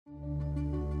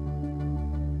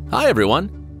Hi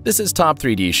everyone, this is Top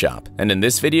 3D Shop, and in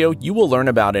this video you will learn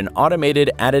about an automated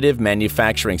additive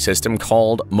manufacturing system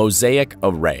called Mosaic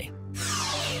Array.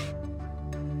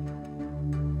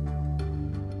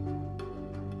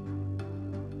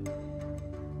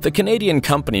 The Canadian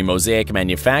company Mosaic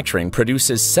Manufacturing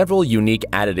produces several unique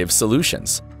additive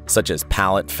solutions, such as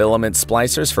pallet filament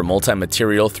splicers for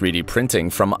multi-material 3D printing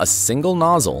from a single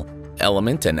nozzle,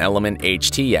 Element and Element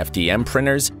HT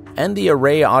FDM-printers, and the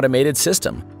Array automated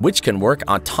system, which can work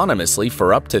autonomously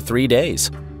for up to 3 days.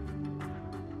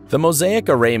 The Mosaic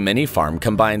Array mini farm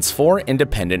combines 4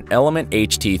 independent Element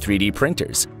HT 3D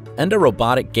printers and a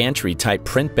robotic gantry-type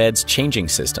print beds changing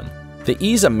system. The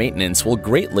ease of maintenance will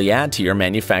greatly add to your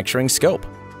manufacturing scope.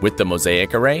 With the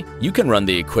Mosaic Array, you can run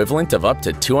the equivalent of up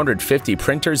to 250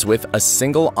 printers with a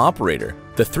single operator,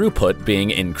 the throughput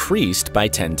being increased by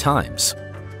 10 times.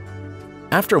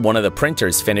 After one of the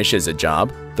printers finishes a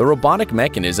job, the robotic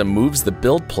mechanism moves the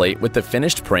build plate with the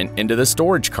finished print into the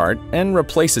storage cart and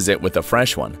replaces it with a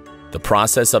fresh one. The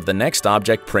process of the next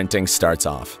object printing starts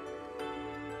off.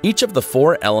 Each of the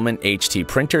 4 Element HT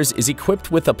printers is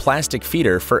equipped with a plastic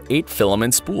feeder for 8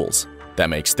 filament spools. That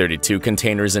makes 32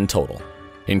 containers in total.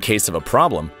 In case of a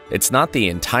problem, it's not the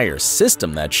entire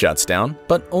system that shuts down,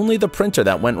 but only the printer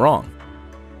that went wrong.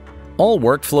 All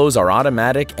workflows are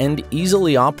automatic and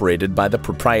easily operated by the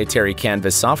proprietary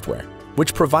Canvas software,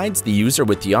 which provides the user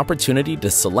with the opportunity to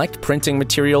select printing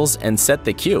materials and set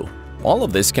the queue. All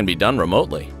of this can be done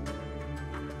remotely.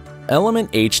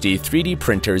 Element HT 3D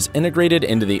printers integrated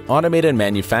into the automated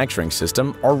manufacturing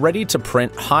system are ready to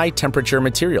print high-temperature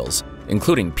materials,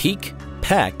 including PEEK,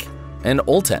 PEC, and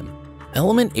ULTEM.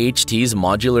 Element HT's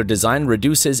modular design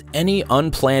reduces any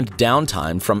unplanned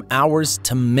downtime from hours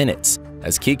to minutes,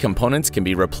 as key components can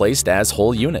be replaced as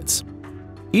whole units.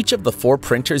 Each of the 4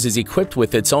 printers is equipped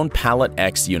with its own Pallet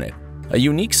X unit, a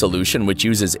unique solution which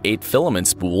uses 8 filament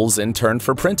spools in turn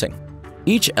for printing.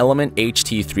 Each Element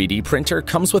HT 3D printer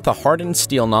comes with a hardened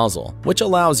steel nozzle, which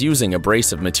allows using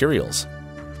abrasive materials.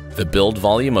 The build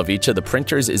volume of each of the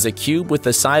printers is a cube with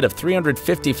a side of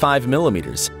 355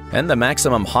 millimeters, and the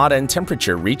maximum hot end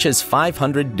temperature reaches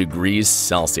 500 degrees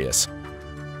Celsius.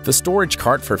 The storage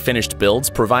cart for finished builds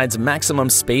provides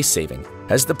maximum space saving,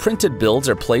 as the printed builds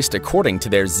are placed according to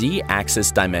their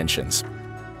Z-axis dimensions.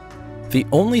 The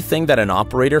only thing that an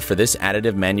operator for this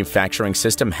additive manufacturing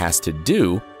system has to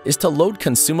do is to load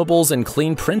consumables and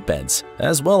clean print beds,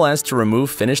 as well as to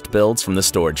remove finished builds from the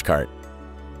storage cart.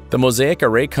 The Mosaic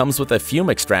Array comes with a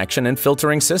fume extraction and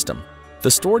filtering system.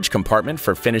 The storage compartment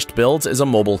for finished builds is a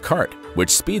mobile cart, which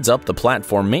speeds up the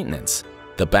platform maintenance.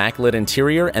 The backlit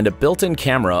interior and a built-in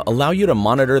camera allow you to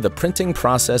monitor the printing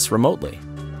process remotely.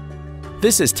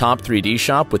 This is Top 3D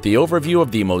Shop with the overview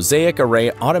of the Mosaic Array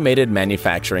automated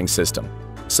manufacturing system.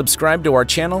 Subscribe to our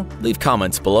channel, leave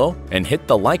comments below, and hit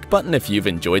the like button if you've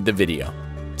enjoyed the video.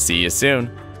 See you soon!